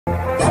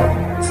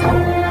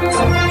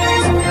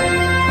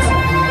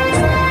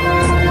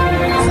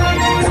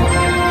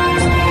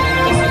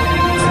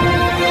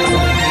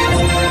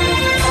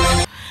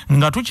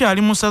nga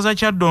tukyali mu ssaza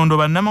Kyaddondo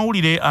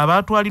bannamawulire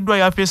abaatwaliddwa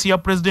yafeesi ya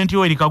Pulezidenti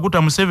Yoweri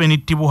Kaguta Museveni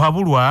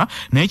Tibuhabulwa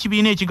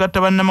n'ekibiina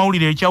ekigatta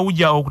bannamawulire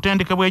ekyawujja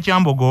okutendekebwa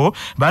ekyambogo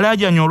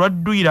balaajanya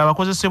olwadduyiro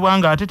abakozesebwa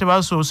ng'ate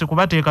tebasoose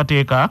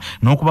kubateekateeka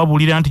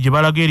n'okubabuulira nti gye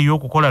balaga eriyo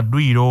okukola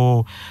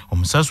dduyiro.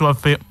 Omusasi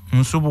waffe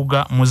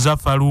Nsubuga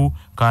Muzaffalu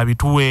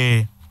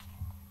Kabituwe.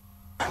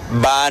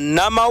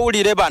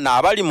 Banamawulire bano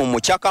abali mu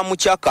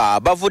mukyaka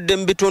bavudde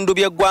mu bitundu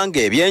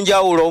by'eggwanga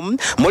ebyenjawulo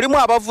mulimu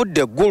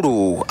abavudde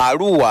Gulu,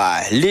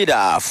 Arua,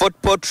 Lira, Fort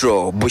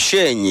Portal,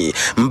 Bushenyi,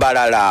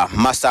 Mbalala,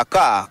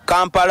 Masaka,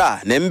 Kampala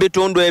ne mu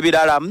bitundu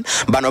ebirala.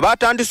 Bano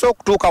batandise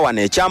okutuuka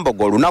wano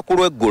ekyambogo olunaku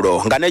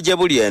lw'eggulo nga ne gye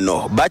buli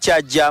eno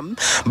bakyajja.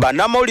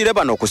 Banamawulire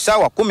bano ku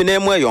ssaawa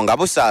 11 eyo nga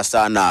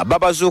busaasaana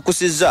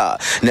babazuukusizza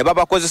ne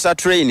babakozesa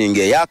training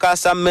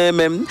eyakaasa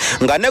mmeme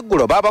nga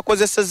n'eggulo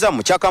babakozesezza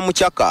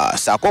mukyaka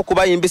sako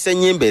kubayimbisa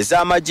ennyimba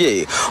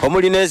ez'amagye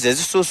omuli n'ezo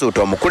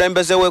ezisuusuuta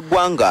omukulembeze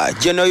w'eggwanga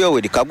General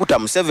Yoweri Kaguta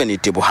Museveni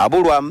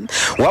Tibuhabulwa.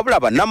 Wabula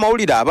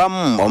bannamawulire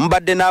abamu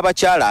omubadde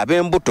n'abakyala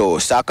ab'embuto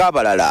saako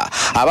abalala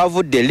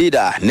abavudde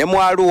Lira ne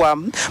mu Arua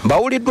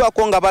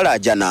bawuliddwako nga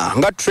balaajana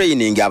nga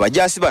training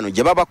abajaasi bano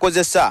gye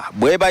babakozesa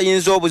bwe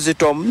bayinza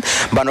obuzito.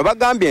 Bano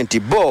bagambye nti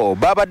bo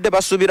babadde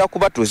basuubira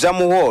kubatuuza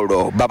mu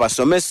hoolo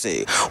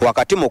babasomese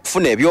wakati mu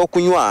kufuna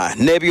ebyokunywa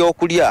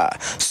n'ebyokulya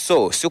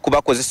so si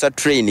kubakozesa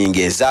training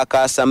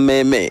ezakaasa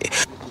mmeme.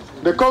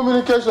 The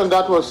communication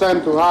that was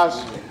sent to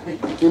us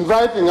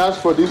inviting us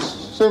for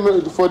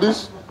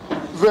this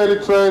very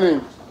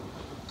training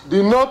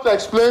did not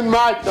explain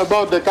much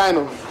about the kind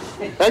of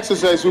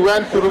exercise we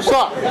went through,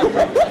 sir.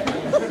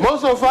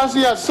 Most of us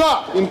here,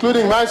 sir,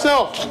 including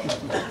myself,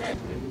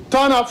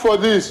 turn up for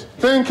this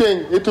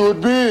thinking it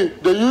would be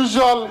the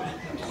usual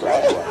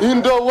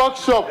indoor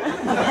workshop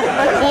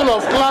full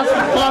of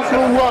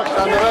classroom work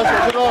and the rest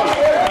of it all.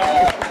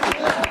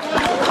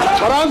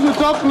 But as we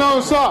talk now,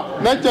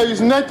 sir, nature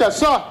is nature,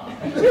 sir.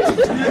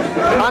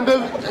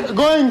 And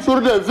going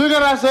through the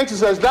vigorous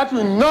exercise that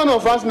none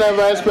of us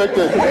never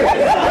expected.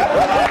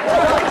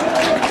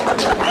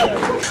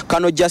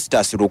 Kano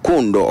Justice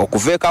Rukundo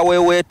okuveeka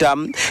weeweeta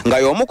nga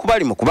y'omu ku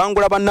bali mu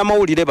kubangula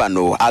bannamawulire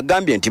bano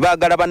agambye nti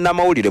baagala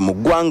bannamawulire mu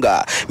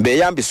ggwanga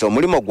beeyambisa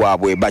omulimo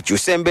gwabwe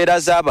bakyuse embeera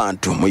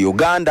z'abantu mu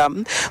Uganda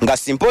nga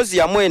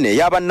simposium eno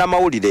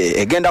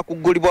ey'abannamawulire egenda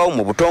kuggulibwawo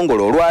mu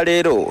butongole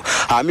olwaleero.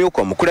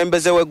 Amyuka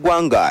omukulembeze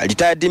w'eggwanga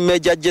retired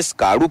Major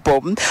Jessica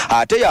Alupo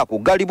ate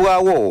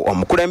yakuggalibwawo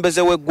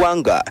omukulembeze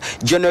w'eggwanga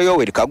General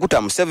Yoweri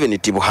Kaguta Museveni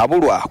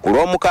Tibuhabulwa ku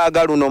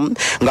lw'omukaaga luno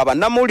nga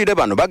bannamawulire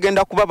bano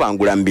bagenda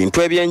kubabangula mu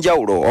bintu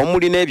ebyenjawulo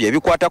omuli n'ebyo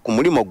ebikwata ku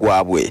mulimo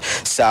gwabwe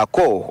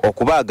saako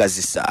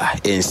okubaagazisa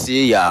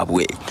ensi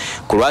yaabwe.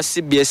 Ku lwa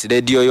CBS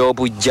Radio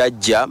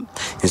y'obujjajja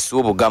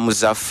Nsubuga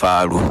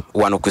Muzaffalu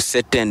wano ku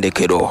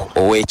ssettendekero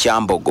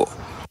ow'ekyambogo.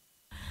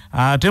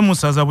 Ate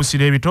musaza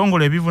Busire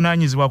ebitongole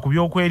ebivunaanyizibwa ku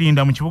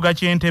byokwerinda mu kibuga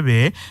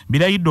ky'Entebbe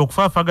birayidde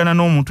okufaafagana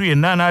n'omuntu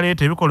yenna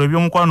anaaleeta ebikolwa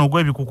by'omukwano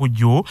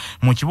gw'ebikukujju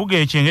mu kibuga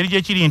ekyo engeri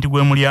gye kiri nti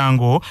gwe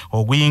mulyango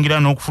oguyingira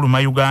n'okufuluma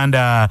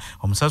Uganda.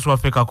 Omusasi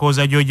waffe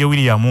Kakooza George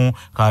William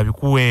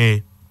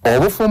Kabikuwe.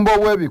 Obufumbo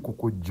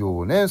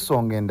bw'ebikukujju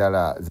n'ensonga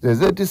endala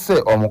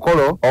zezeetisse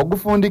omukolo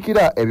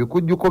ogufundikira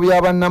ebikujjuko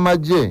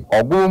by'abannamagye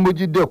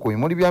ogubumbujidde ku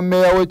bimuli bya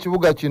mmeeya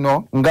w'ekibuga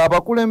kino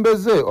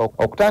ng'abakulembeze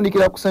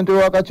okutandikira ku ssentebe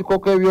w'akakiiko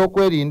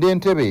k'ebyokwerinda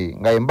Entebbe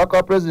nga embaka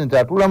wa pulezidenti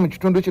atuula mu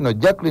kitundu kino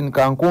Jacqueline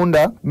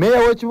Kankunda, mmeeya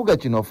w'ekibuga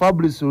kino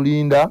Fabrice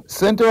Lulinda,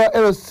 ssentebe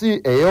wa LC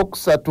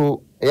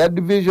ey'okusatu eya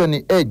Division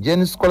A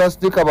Jen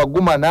Scholastica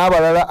Baguma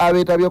n'abalala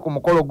abeetabye ku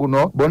mukolo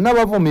guno bonna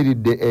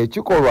bavumiridde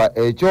ekikolwa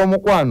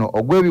eky'omukwano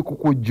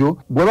ogw'ebikukujju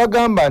gwe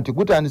bagamba nti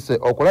gutandise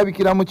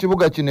okulabikira mu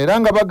kibuga kino era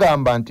nga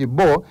bagamba nti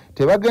bo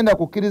tebagenda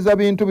kukkiriza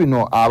bintu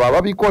bino abo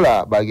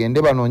ababikola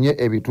bagende banoonye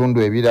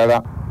ebitundu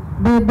ebirala.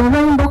 The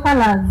rainbow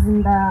colors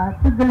in the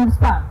children's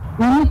park,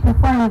 we need to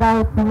find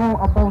out more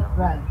about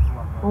that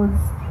because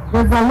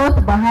there's a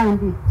lot behind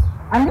it.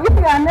 And if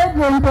you are an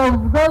agent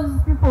of those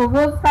people,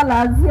 those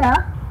colors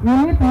here,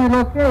 you need to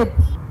relocate.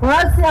 For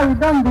us here, we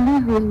don't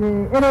believe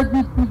in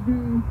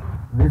LGBT.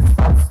 This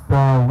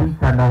past week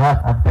and a half,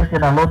 I've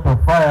taken a lot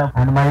of fire,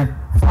 and my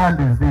stand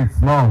is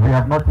this: no, we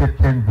have not yet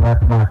changed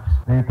that much.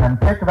 They can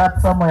take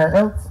that somewhere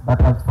else, but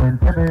as for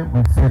Entebbe,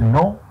 we say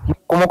no.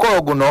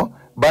 Kumukolo guno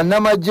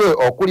bannamagye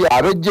okuli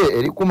abejje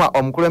erikuma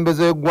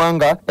omukulembeze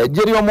w'eggwanga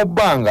ejje ly'omu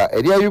bbanga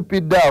erya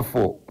UPDF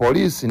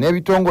poliisi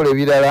n'ebitongole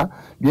ebirala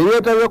bye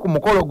byetabye ku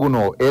mukolo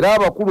guno era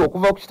abakulu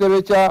okuva ku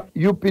kitebe kya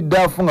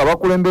UPDF nga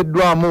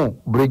bakulembeddwamu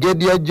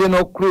Brigadier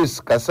General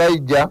Chris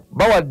Kasaija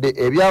bawadde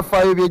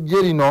ebyafaayo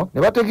by'ejje lino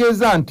ne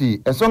bategeeza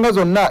nti ensonga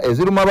zonna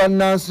eziruma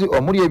bannansi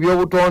omuli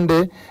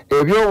eby'obutonde,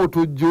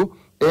 eby'obutujju,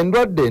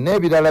 endwadde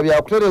n'ebirala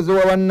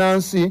byakuterezebwa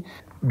bannansi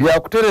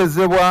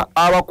byakuterezebwa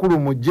abakulu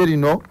mu ggye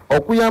lino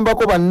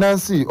okuyambako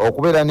bannansi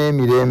okubeera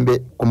n'emirembe.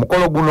 Ku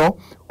mukolo guno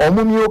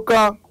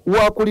omumyuka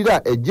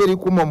wakulira ejje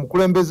erikuuma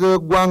omukulembeze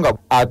w'eggwanga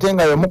ate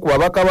nga y'omu ku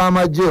babaka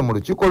b'amagye mu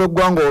lukiiko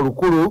lw'eggwanga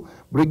olukulu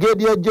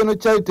Brigadier General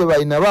Charity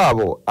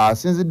Bayinabaabo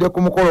asinzidde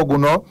ku mukolo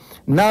guno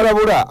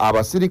n'alabula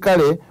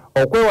abasirikale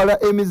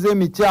okwewala emize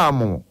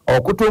emikyamu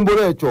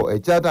okutumbula ekyo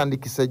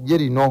ekyatandikisa ejje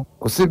lino.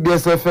 Ku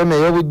CBS FM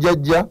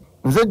ey'obujjajja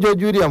nze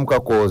George William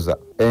Kakooza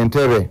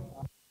Entebbe.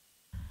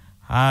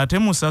 Ate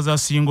Musaza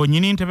Singo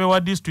nnyini ntebe wa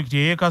disitulikiti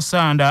y'e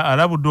Kasanda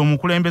alabudde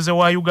omukulembeze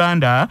wa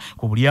Uganda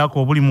ku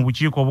bulyako obuli mu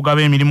bukiiko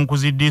obugaba emirimu ku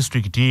zi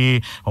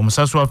disitulikiti.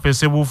 Omusasi waffe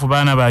Ssebuufu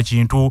baana ba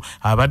kintu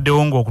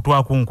abaddewo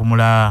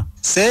ng'okutwakunkumula.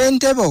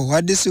 Ssentebe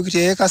wa disitulikiti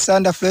y'e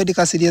Kasanda Fred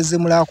Kasirye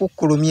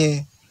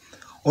akukkulumye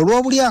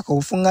olw'obulyako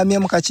obufungamye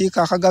mu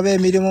kakiiko akagaba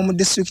emirimu mu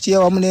disitulikiti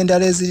y'awamu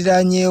n'endala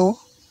eziriraanyeewo.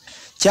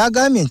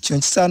 Kyagambye nti kyo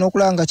kisaana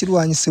okulanga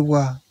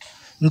kirwanyisibwa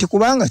nti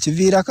kubanga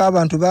kiviirako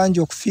abantu bangi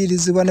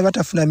okufiirizibwa ne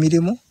batafuna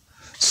mirimu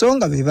so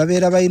nga be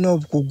babeera balina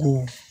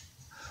obukugu.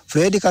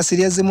 Fred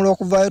Kasirye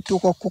okuvaayo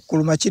tuuka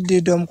okukkuluma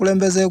kiddiridde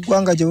omukulembeze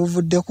w'eggwanga gye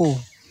buvuddeko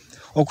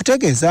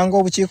okutegeeza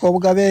ng'obukiiko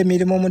obugaba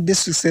emirimu mu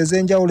disitulikiti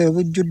ez'enjawulo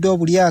ebujjudde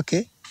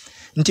obulyake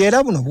nti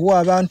era buno buwa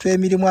abantu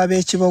emirimu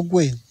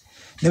ab'ekibogwe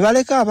ne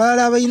baleka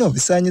abalala abalina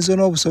obusaanyizo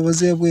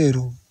n'obusobozi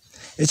ebweru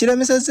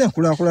ekiremesezza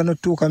enkulaakulana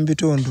otuuka mu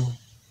bitundu.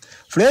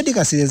 Fred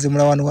Kasirye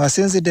wano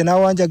wasinzidde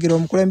n'awanjagira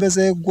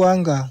omukulembeze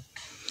w'eggwanga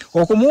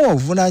okumuwa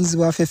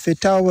obuvunaanyizibwa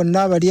affeffettaawo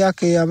bonna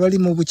abalyake abali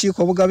mu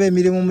bukiiko obugaba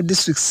emirimu mu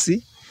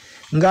disitulikiti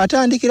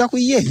ng'atandikira ku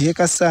ye y'e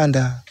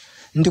Kasanda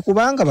nti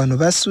kubanga bano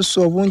basusse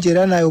obungi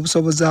era naye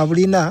obusobozi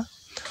abulina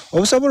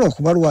obusobola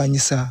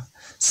okubalwanyisa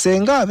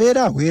senga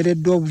abeera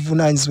aweereddwa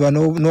obuvunaanyizibwa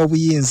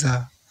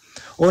n'obuyinza.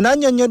 Ono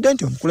annyonnyodde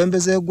nti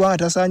omukulembeze w'eggwanga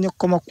tasaanye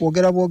kukoma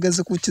kwogera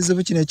bwogezi ku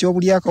kizibu kino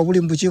eky'obulyake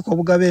obuli mu bukiiko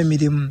obugaba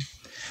emirimu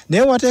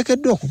naye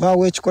wateekeddwa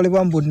okubaawo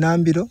ekikolebwa mu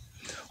bunnambiro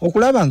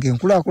okulaba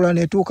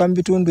ng'enkulaakulana etuuka mu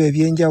bitundu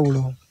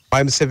eby'enjawulo.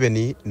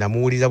 Museveni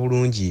namuwulira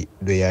bulungi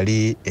lwe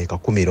yali e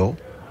Kakumiro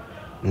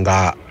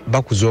nga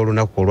bakuza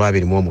olunaku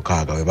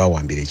olw'26 we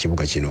bawambira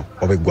ekibuga kino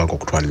oba eggwanga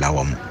okutwalira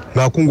awamu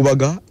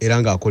ng'akungubaga era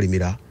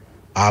ng'akolimira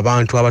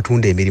abantu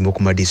abatunda emirimu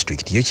ku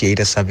madisitulikiti yo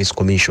kyeyita Service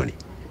Commission.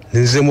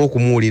 Nzemu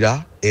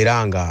okumuwulira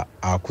era nga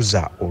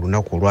akuza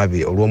olunaku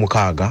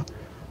olw'6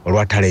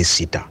 olwa ttale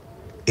 6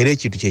 era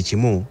ekintu kye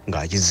kimu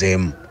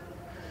ng'akizeemu.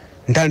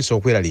 Ntandise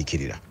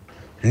okweraliikirira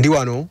ndi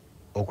wano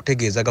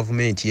okutegeeza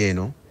gavumenti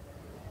eno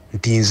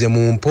nti nze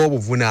mumpa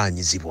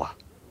obuvunaanyizibwa,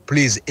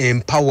 please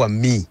empower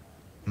me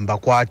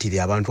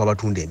mbakwatire abantu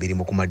abatunda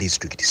emirimu ku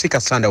madisitulikiti si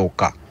Kasanda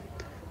wokka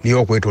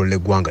niyo okwetoolola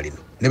eggwanga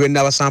lino ne be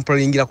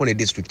nnabasampulingirako ne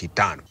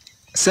disitulikiti 5.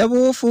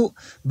 Ssebuufu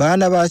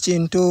baana ba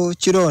kintu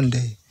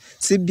Kironde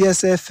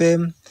CBS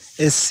FM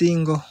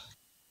Essingo.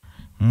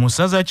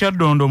 Musaza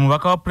Kyaddondo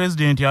omubaka wa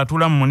pulezidenti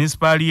atula mu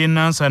munisipaali y'e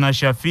Nansana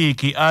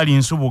Shafiiki Ali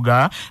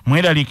Nsubuga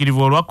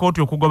mweraliikirivu olwa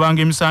kkooti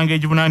okugobanga emisango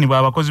egivunaanibwa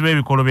abakozi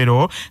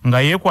b'ebikolobero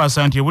nga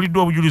yeekwasa nti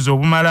ebuliddwa obujulizi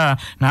obumala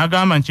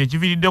n'agamba nti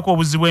ekiviiriddeko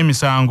obuzzi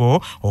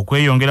bw'emisango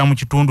okweyongera mu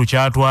kitundu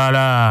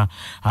ky'atwala.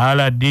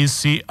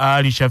 RDC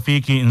Ali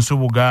Shafiiki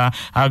Nsubuga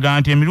agamba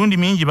nti emirundi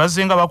mingi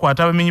bazze nga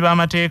bakwata abamenyi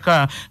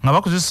b'amateeka nga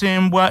bakozesa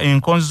embwa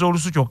enkonzi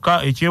z'olusu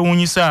kyokka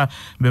ekyewuunyisa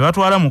be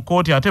batwala mu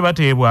kkooti ate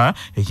bateebwa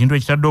ekintu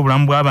ekitadde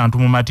obulamu bw'abantu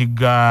mu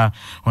matiga.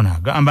 Ono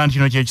agamba nti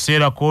kino kye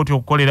kiseera kkooti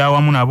okukolera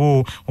awamu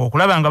nabo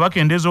okulaba nga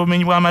bakendeeza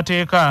obumenyi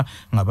bw'amateeka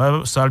nga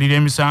basalira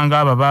emisango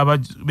abo baba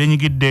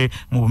benyigidde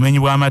mu bumenyi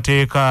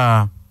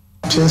bw'amateeka.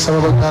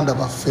 Kyensaba baganda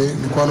baffe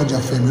mikwano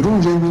gyaffe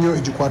emirungi ennyo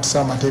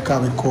egikwatisa amateeka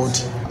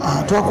ab'ekkooti.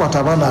 Twakwata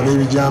abaana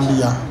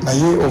ab'ebijambiya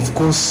naye of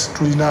course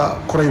tulina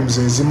crimes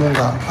ezimu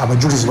nga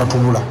abajulizi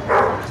batubula.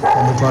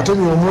 Omuntu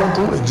atemye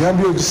omuntu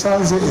ejjambiya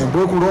ogisanze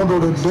embwa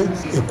ekulondoledde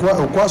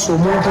okwasa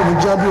omuntu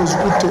n'ejjambiya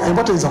ozikutte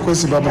embwa teyinza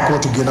kwesimba mu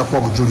kkooti genda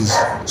kuba bujulizi.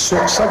 So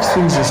such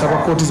things nsaba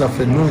kkooti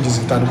zaffe ennungi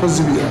zitandike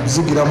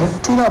zigiramu.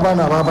 Tulina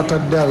abaana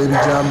ababatadde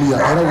ab'ebijambiya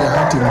era we are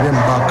hunting them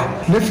back.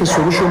 Neffe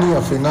solution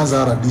yaffe nga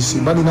za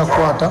RDC balina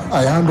kukwata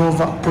I hand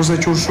over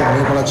prosecution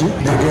nekola ki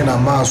negenda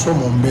maaso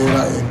mu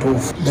mbeera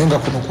entuufu naye nga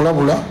kuno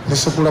kulabula ne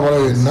sekulabula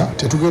yonna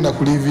tetugenda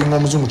kulivinga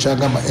omuzungu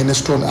kyagamba any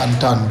stone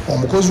unturned.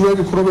 Omukozi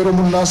w'ebikolobero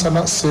mu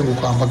Nansana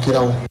senguka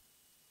ambakirawo.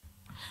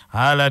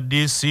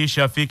 RDC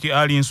Shafiiki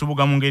Ali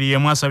Nsubuga mu ngeri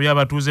y'emu asabye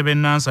abatuuze b'e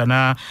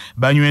Nansana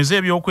banyweze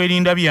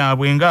ebyokwerinda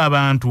byabwe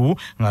ng'abantu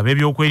nga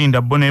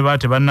b'ebyokwerinda bo ne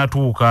bate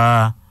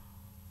bannatuuka.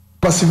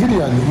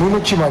 Civilian mulina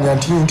kimanya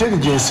nti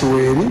intelligence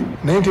weeri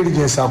na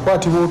intelligence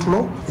akwatibwa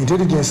otulo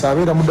intelligence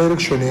abeera mu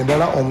direction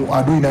endala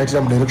adui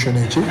naitira mu direction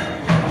eki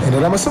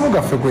endala amasomo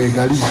gaffe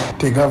kwegali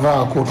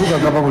tegavaako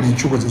tugagaba buli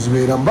nkyuko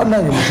zezibeera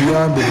mbannange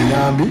mutuyambe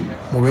buyambi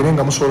mubeere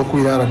nga musobola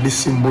okuwira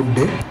RDC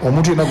mbudde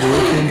omuntu yenna gwe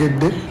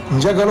weekengedde.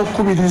 Njagala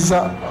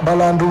okukubiriza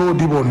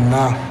balandlord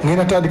bonna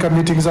ngenda tandika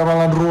meeting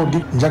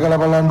z'abalandlord njagala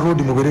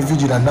balandlord mubeere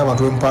vigilant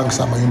n'abantu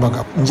bempangisa amayumba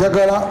gabo.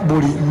 Njagala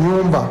buli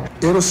nyumba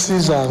LC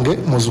zange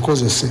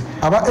muzikozese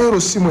aba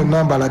LC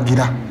mwenna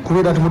mbalagira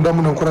kubeera nti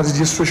muddamu n'enkola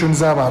registration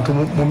z'abantu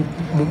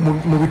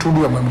mu bitundu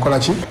byamwe mukola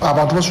ki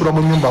abantu basula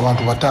mu nyumba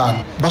abantu 5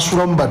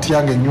 basula mu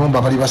batyanga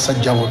ennyumba bali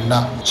basajja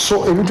bonna. So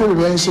ebintu ebyo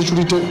bya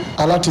insecurity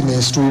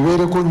alertness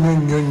tubibeereko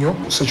nnyo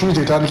security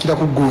etandikira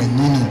ku gwe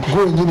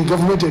wennyini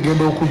gavumenti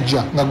egenda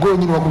okujja nga gwe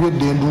wennyini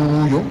wakubedde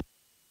enduuluyo.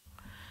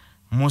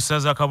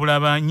 Musaza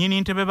Kabulaba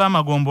nnyini ntebe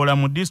b'amagombola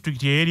mu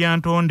disitulikiti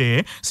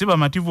ey'Eryantonde si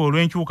bamativu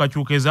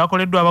olw'enkyukakyuka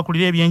ezaakoleddwa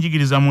abakulira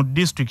ebyenjigiriza mu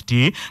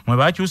disitulikiti mwe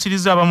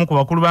baakyusiriza abamu ku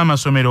bakulu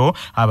b'amasomero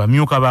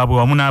abamyuka baabwe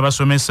wamu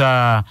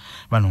n'abasomesa.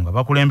 Bano nga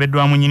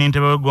bakulembeddwamu nnyini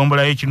ntebe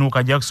w'eggombola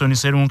y'Ekinuuka Jackson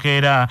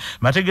Serunkeera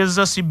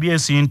bategeezezza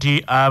CBS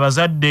nti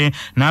abazadde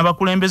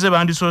n'abakulembeze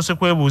bandisoose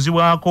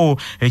kwebuuzibwako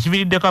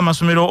ekiviiriddeko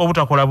amasomero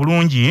obutakola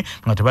bulungi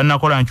nga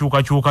tebannakola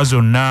nkyukakyuka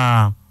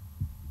zonna.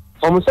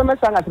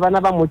 Omusomesa nga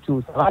tebanaba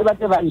mukyusa baali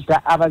bate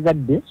bayita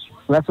abazadde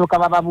basooka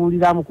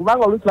bababuuliramu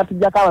kubanga oluusi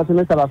batujjako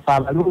abasomesa baffe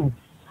abalungi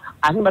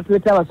ate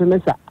batuleeta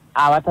abasomesa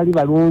abatali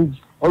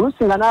balungi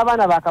oluusi nga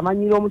n'abaana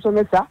bakamanyira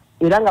omusomesa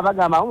era nga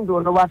bagamba omuntu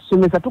ono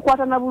bwatusomesa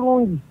tukwatana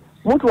bulungi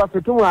muntu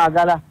waffe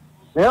tumwagala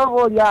naye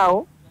oba oli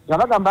awo nga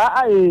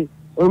bagamba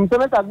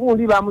omusomesa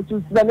gundi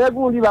bamukyusiza naye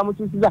gundi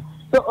bamukyusiza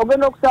so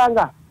ogenda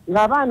okusanga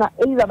ng'abaana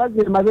era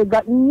bazze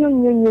mabega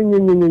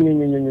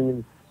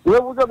nnyo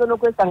webuuza ogenda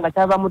okwesanga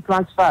kyava mu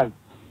transfers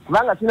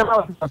kubanga tulina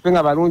abasomesa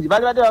nga balungi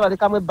bali badde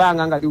babalekamu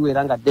ebbanga nga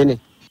liwera nga ddene.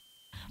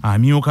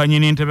 Amyuka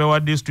nnyini ntebe wa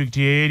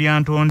disitulikiti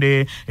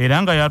ey'Eryantonde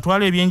era nga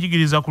yatwala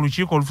ebyenjigiriza ku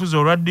lukiiko olufuzi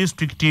olwa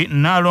disitulikiti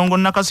Nnaalongo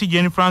Nakasi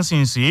Jane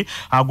Francis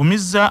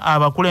agumizza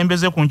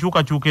abakulembeze ku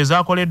nkyukakyuka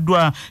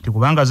ezaakoleddwa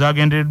tikubanga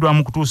zaagendereddwa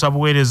mu kutuusa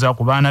buweereza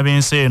ku baana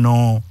b'ensi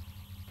eno.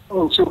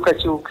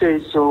 Enkyukakyuka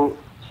ezo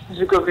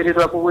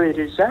zigobererwa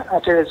buweereza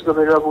ate era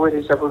zigobererwa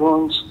buweereza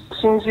bulungi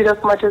okusinziira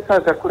ku mateeka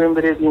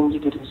agakulembera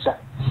ebyenjigiriza.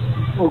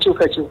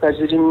 Enkyukakyuka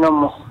ziri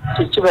nnomo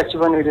tekiba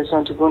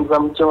kibonerezo nti gundi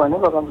bamujja wano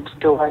baba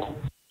mutudde wali.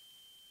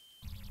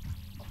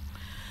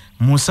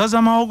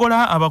 Musaza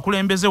Mawogola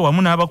abakulembeze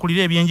wamu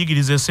n'abakulira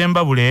ebyenjigiriza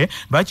Sembabule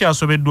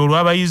bakyasobeddwa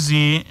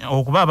olw'abayizi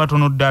okuba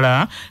abatono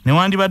ddala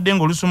newandibadde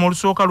ng'olusoma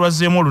olusooka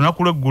lwazzeemu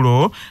olunaku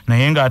lw'eggulo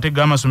naye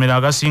ng'atega amasomero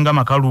agasinga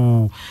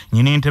makalu.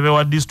 Nnyini ntebe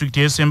wa disitulikiti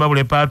y'e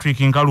Sembabule Patrick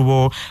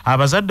Nkalubo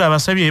abazadde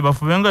abasabye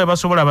bafube nga bwe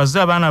basobola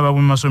bazze abaana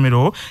baabwe mu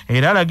masomero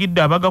era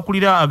alagidde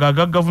abagakulira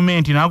aga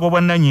gavumenti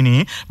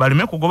n'ag'obwannannyini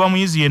baleme kugoba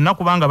muyizi yenna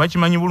kubanga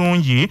bakimanyi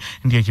bulungi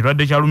nti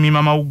ekirwadde kya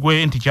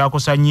lumiimamawuggwe nti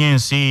kyakosa nnyo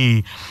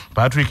ensi.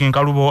 Patrick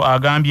Nkalubo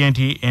agambye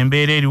nti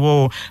embeera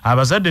eriwo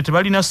abazadde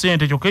tebalina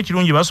ssente kyokka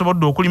ekirungi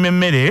basobodde okulima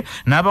emmere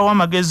n'abawa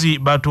amagezi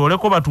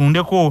batooleko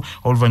batundeko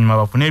oluvannyuma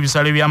bafune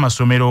ebisale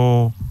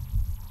by'amasomero.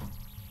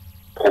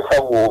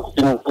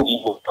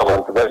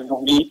 Abantu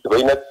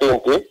balina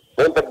ssente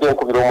naye mpadde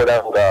nkubira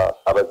omulanga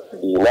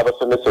abazadde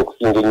n'abasomesa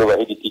okusinga ennyo ba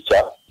head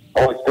teacher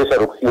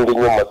especially okusinga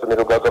ennyo mu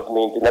masomero ga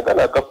gavumenti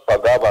nagana agafa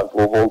ag'abantu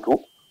obuntu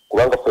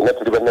kubanga ffenna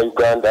tuli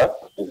bannayuganda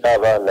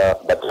ez'abaana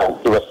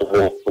batandike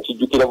basome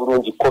mukijjukira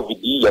bulungi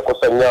covid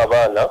yakosa nnyo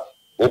abaana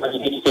naye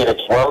bagira ekiseera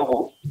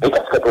kiwanvu naye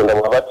kati katonda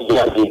bw'aba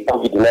tuyambe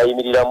covid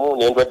n'ayimiriramu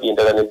n'endwadde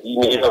endala ne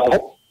ziyimiriramu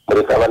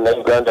muleka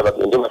bannayuganda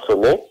bagende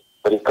basome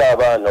muleka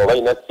abaana oba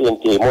alina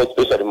ssente mo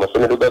especially mu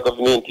masomero ga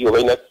gavumenti oba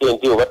alina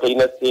ssente oba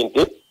talina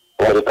ssente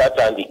omuleka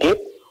atandike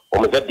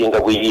omuzadde nga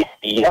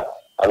bweyeesiira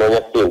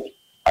anoonya ssente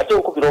ate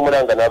nkubira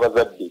omulanga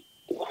n'abazadde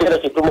ekiseera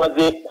kye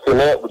tumaze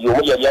fena buli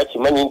omu yali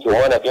akimanyi nti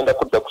omwana agenda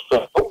kudda ku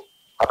ssomero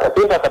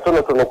akasente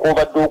akatonotono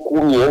k'obadde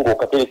okuumye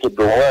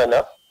ng'okaterekedde omwana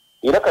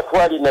era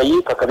katwale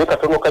naye kakabe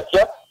katono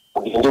katya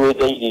ogende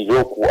weegayirire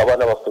oku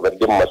abaana baffe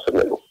badde mu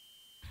masomero.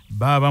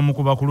 Baba mu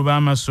ku bakulu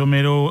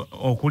b'amasomero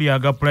okuli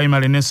aga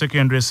primary ne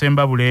secondary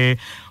Sembabule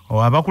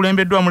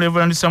abakulembeddwa mu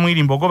Reverend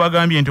Samuel Mbogo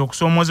bagambye nti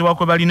okusoomoozebwa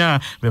kwe balina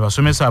be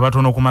basomesa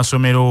abatono ku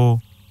masomero.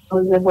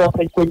 Okusoomozebwa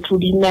kwe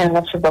tulina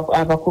ngaffe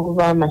abakulu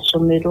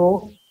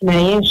b'amasomero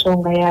naye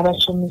ensonga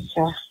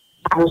y'abasomesa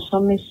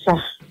abasomesa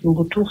mu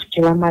butuufu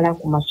tebamala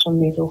ku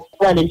masomero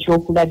kubala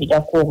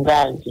ekyokulabirako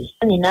nganze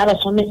nina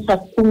abasomesa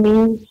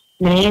 10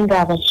 naye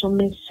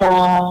ng'abasomesa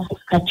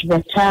kati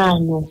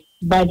 5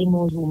 bali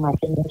mu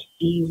maternity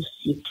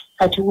leave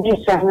kati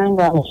weesanga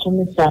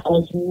ng'abasomesa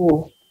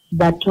abaziwo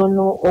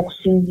batono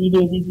okusinziira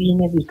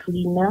ebibiina bye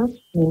tulina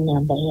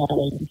n'ennamba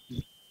y'abayizi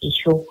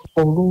ekyo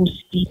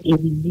oluusi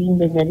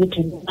ebizimbe nabyo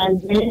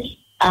tebimaze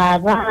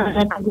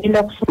abaana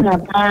tugenda kufuna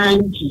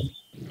bangi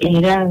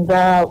era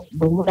nga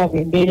bwe mulaba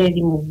embeera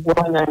eri mu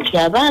ggwanga nti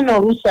abaana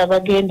oluusi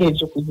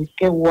abagendeezo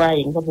kuzika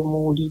ewaayi nga bwe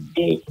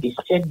muwulidde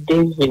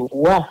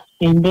eseddezewa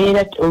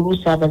embeera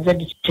oluusi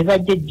abazadde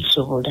tebajja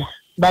gisobola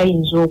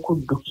bayinza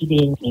okuddukira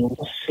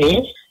enguffe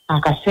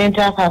akasente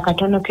ako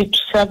akatono ke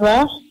tusaba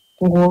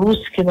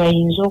ng'oluusi ke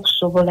bayinza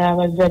okusobola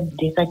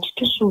abazadde kati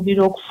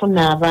tusuubira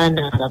okufuna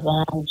abaana nga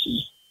bangi.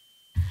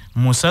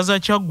 Musaza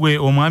Kyaggwe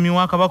omwami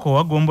wa Kabaka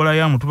owa Gombola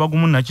ya Mutuba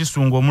gumu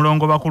Nakisungu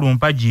omulongo bakulu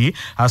Mpagi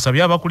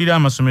asabye abakulira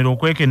amasomero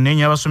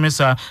okwekenneenya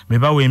abasomesa be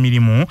bawa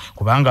emirimu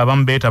kubanga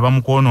abamu beetaba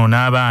mu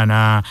kwonoona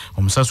abaana.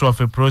 Omusasi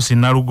waffe Prosi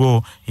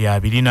Nalugo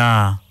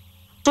y'abirina.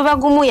 Mutuba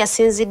gumu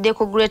yasinzidde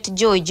ku Great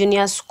Joy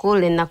Junior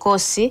School e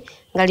Nakosi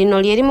nga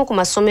lino lyerimu ku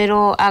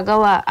masomero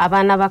agawa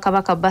abaana ba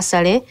Kabaka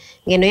basale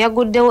ng'eno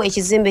yaguddewo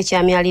ekizimbe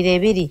kya myaliro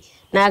 2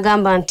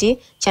 n'agamba nti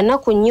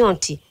kyanaku nnyo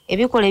nti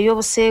ebikola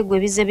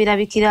ebyobuseegwe bize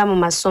birabikira mu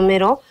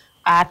masomero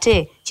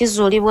ate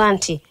kizuulibwa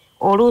nti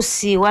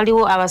oluusi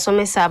waliwo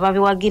abasomesa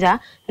ababiwagira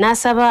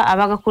n'asaba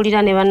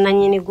abagakulira ne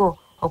bannannyinigo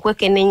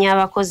okwekenneenya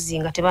abakozi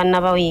nga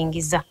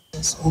tebannabayingiza.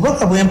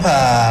 Obubaka bwempa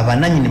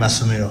bannannyini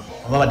masomero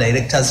oba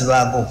badirectors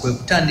baago kwe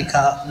kutandika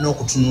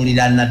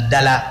n'okutunuulira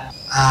naddala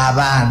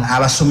abaana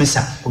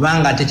abasomesa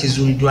kubanga ate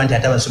kizuuliddwa nti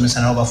ate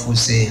abasomesa nabo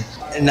bafuuse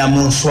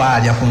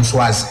namunswalya ku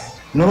nswazi.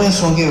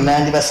 N'olw'ensonga eyo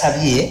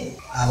nandibasabye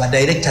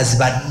abadirectors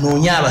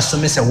banoonya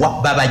abasomesa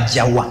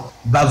babajjawa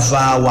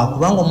bavaawa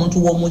kubanga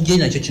omuntu w'omujje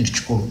nakyo kintu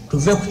kikulu.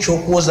 Tuve ku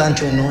ky'okuwoza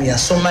nti ono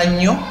yasoma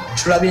nnyo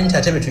tulabye nti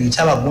ate be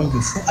tuyita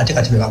abagunjufu ate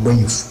kati be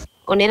bagunjufu.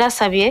 Ono era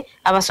asabye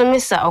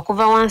abasomesa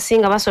okuva wansi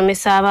nga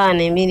basomesa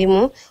abaana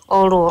emirimu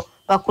olwo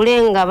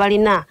bakule nga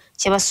balina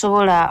kye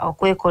basobola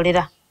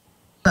okwekolera.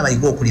 Abaana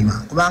bayiga okulima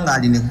kubanga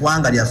ali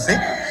neggwanga lyaffe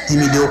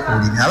limidde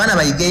okulima. Abaana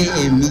bayige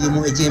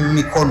emirimu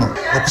egy'emikono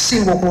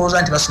okusinga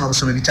okulowooza nti basoma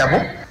busoma ebitabo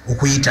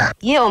okuyita.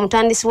 Ye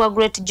omutandisi wa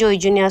Great Joy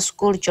Junior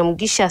School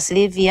Kyomugisha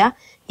Sylvia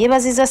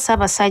yeebazizza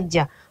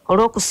Ssaabasajja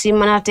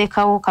olw'okusiima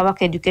n'ateekawo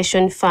Kabaka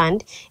Education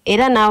Fund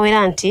era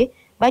n'awera nti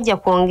bajja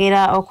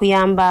kwongera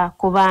okuyamba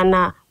ku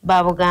baana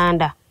ba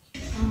Buganda.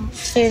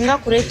 Fenga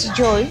Great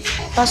Joy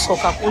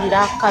pasooka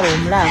kuwulira akakala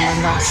omulanga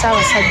nga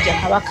Ssaabasajja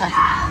Kabaka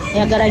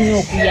yagala nnyo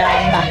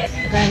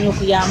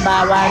okuyamba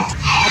abantu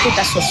ate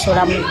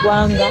tasosola mu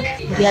ggwanga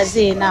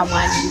byaze yena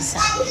amwaniriza.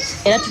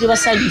 Era tuli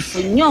basanyufu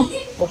nnyo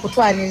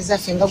okutwaniriza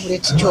Fenga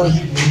Great Joy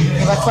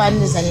ne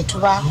batwaniriza ne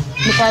tuba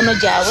mikwano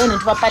gyabwe ne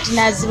tuba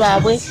partners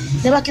baabwe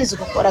ne bakkiriza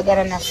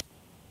okukolagana naffe.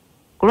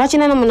 Ku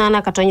lwakina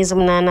n'omunaana katonyeza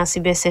munaana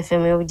CBS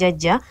FM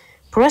y'obujjajja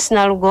Press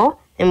Nalugo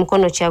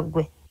emukono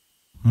kyaggwe.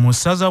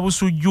 Musaza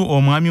Busujju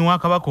omwami wa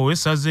Kabaka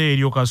ow'essaza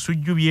eryo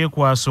Kasujju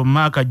byekwaso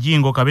Maaka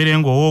Jingo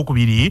Kaberengo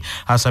owookubiri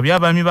asabye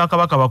abaami ba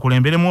Kabaka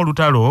bakulemberemu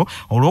olutalo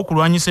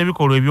olw'okulwanyisa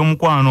ebikolwa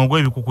eby'omukwano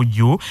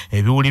ogw'ebikukujju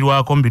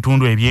ebiwulirwako mu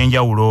bitundu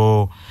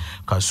eby'enjawulo.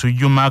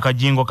 Kasujju Maaka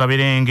Jingo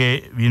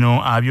Kaberenge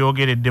bino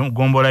abyogeredde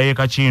gombola y'e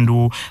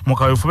Kakindu mu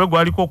kaweefube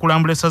gwaliko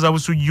okulambula essaza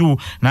Busujju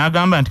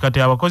n'agamba nti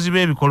kati abakozi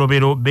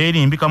b'ebikolobero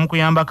beerimbika mu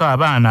kuyambako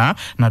abaana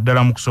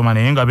naddala mu kusoma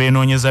naye nga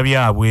beenoonyeza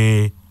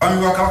byabwe.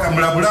 Abaami ba Kabaka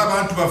mulabula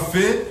abantu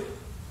baffe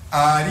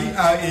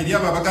eri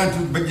ababaga nti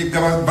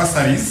bajjega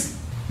basaris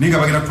ninga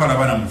bagenda kutwala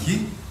abaana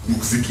mu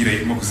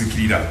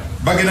kuzikirira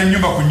bagenda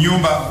nnyumba ku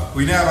nnyumba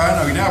olina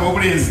abaana olina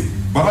ab'obulenzi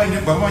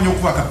babamanyi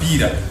okuba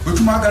akapiira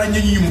wetumwagala nnyo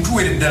nyinyi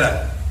mutuwere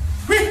ddala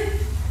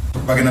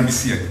bagenda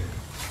misiya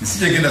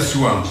egenda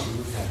siwangu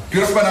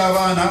tuyera kuba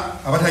n'abaana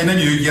abatalina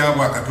myoyo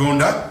gyabwe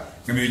akatonda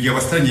nga myoyo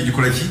gyabasitani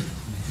egikola ki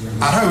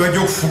ate abo bajja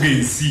okufuga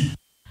ensi.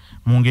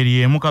 Mu ngeri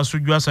y'emu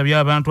Kasujju asabye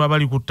abantu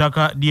abali ku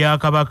ttaka lya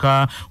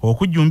Kabaka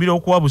okujjumbira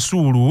okuwa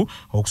busuulu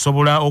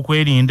okusobola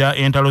okwerinda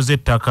entalo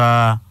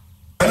z'ettaka.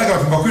 Abaana nga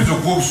bakubakkiriza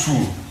okuwa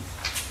obusuulu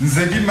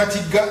nze ndi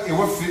Matigga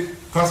ewaffe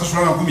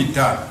twasasula nga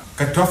 15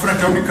 kati twafuna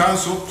tawuni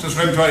kanso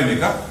tusasula emitwalo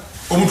emeka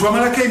omuntu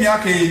amalako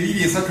emyaka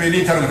 2, 3,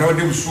 4, 5 nga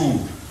tawadde busuulu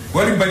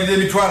wali mbalira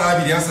emitwalo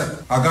 2, 3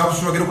 aga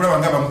busuulu agenda okulaba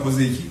nga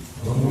bamukoze eki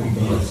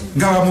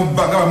nga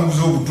bamubba nga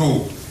bamuguza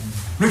obuto.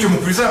 N'ekyo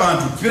mukkiriza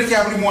abantu kibeere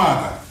kya buli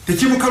mwaka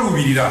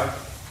tekimukalubirira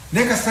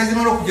naye kasita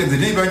zimala okujja nze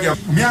naye bajja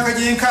mu myaka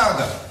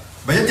gy'enkaaga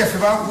bajjajjaffe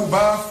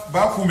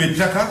bakuuma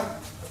ettaka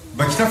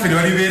bakitaffe ne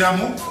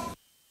balibeeramu.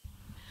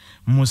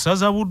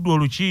 Musaza Buddu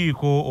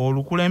olukiiko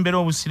olukulembera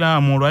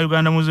obusiraamu olwa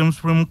Uganda Muslim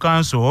Supreme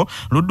Council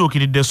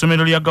ludduukiridde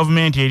essomero lya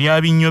gavumenti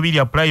erya Binnyobi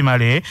lya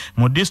primary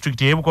mu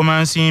disitulikiti y'e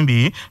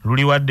Bukomansimbi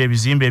luliwadde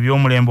ebizimbe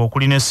eby'omulembe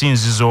okuli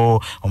n'essinzizo.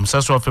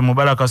 Omusasi waffe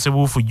Mubaraka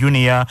Sebuufu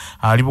Junior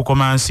ali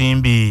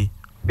Bukomansimbi.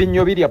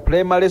 Binnyobi lya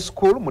primary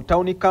school mu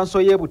tawuni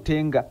council y'e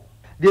Butenga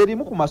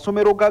lyerimu ku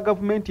masomero ga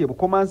gavumenti e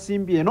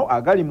Bukomansimbi eno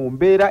agali mu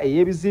mbeera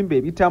ey'ebizimbe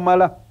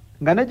ebitamala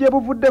nga ne gye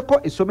buvuddeko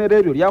essomero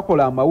eryo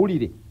lyakola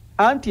amawulire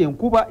anti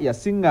enkuba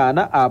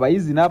yasiŋŋaana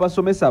abayizi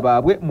n'abasomesa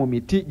baabwe mu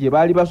miti gye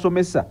baali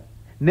basomesa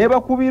ne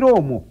bakubira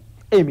omwo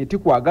emiti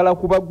kwagala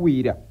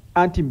kubagwira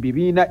anti mu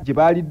bibiina gye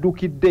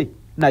baaliddukidde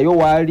nayo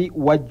waali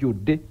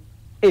wajjudde.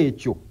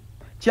 Ekyo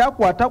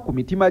kyakwata ku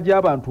mitima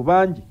gy'abantu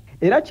bangi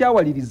era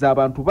kyawaliriza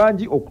abantu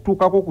bangi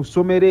okutuukako ku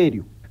ssomero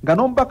eryo nga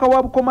n'omubaka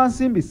wa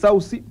Bukomansimbi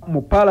South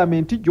mu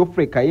Paalamenti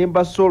Geoffrey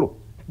Kayemba Solo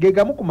ge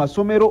gamu ku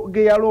masomero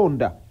ge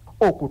yalonda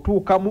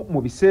okutuukamu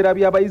mu biseera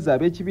by'abayizi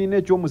ab'ekibiina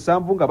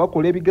ekyomusanvu nga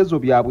bakola ebigezo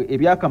byabwe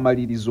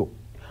ebyakamalirizo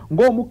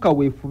ng'omukka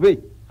weefube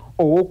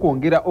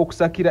ow'okwongera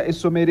okusakira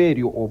essomero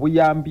eryo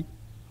obuyambi.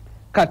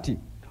 Kati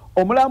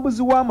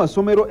omulambuzi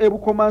w'amasomero e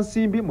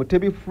Bukomansimbi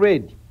Mutebi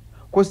Fred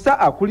kosa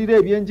akulira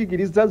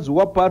ebyenjigiriza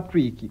Zuwa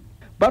Patrick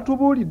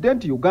batubuulidde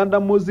nti Uganda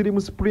Muslim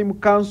Supreme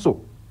Council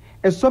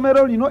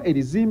essomero lino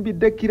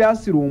erizimbidde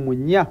kirasiruumu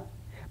 4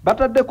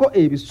 bataddeko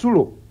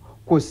ebisulo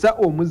kosa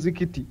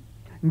omuzikiti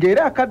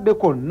ng'era akadde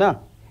konna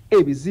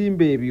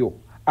ebizimbe ebyo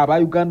aba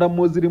Uganda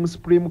Muslim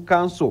Supreme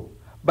Council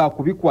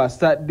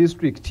bakubikwasa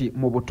district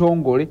mu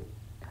butongole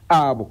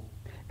abo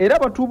era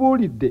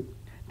batubuulidde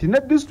nti ne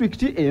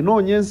district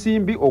enoonya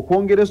ensimbi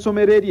okwongera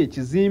essomero eri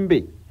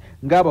ekizimbe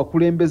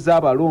ng'abakulembeze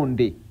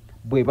abalonde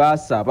bwe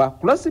baasaba.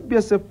 Kula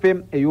CBS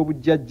FM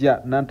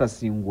ey'obujjajja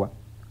Nantasingwa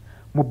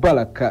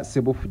Mubaraka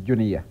Sebufu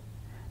Junior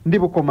ndi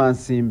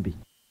Bukomansimbi.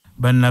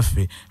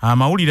 Bannaffe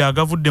amawulire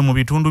agavudde mu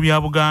bitundu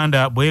bya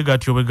Buganda bwe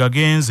gatyo bwe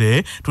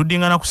gagenze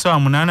tuddingana ku ssaawa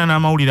 8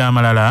 n'amawulire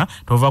amalala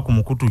tova ku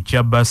mukutu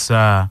kya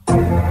Bassa.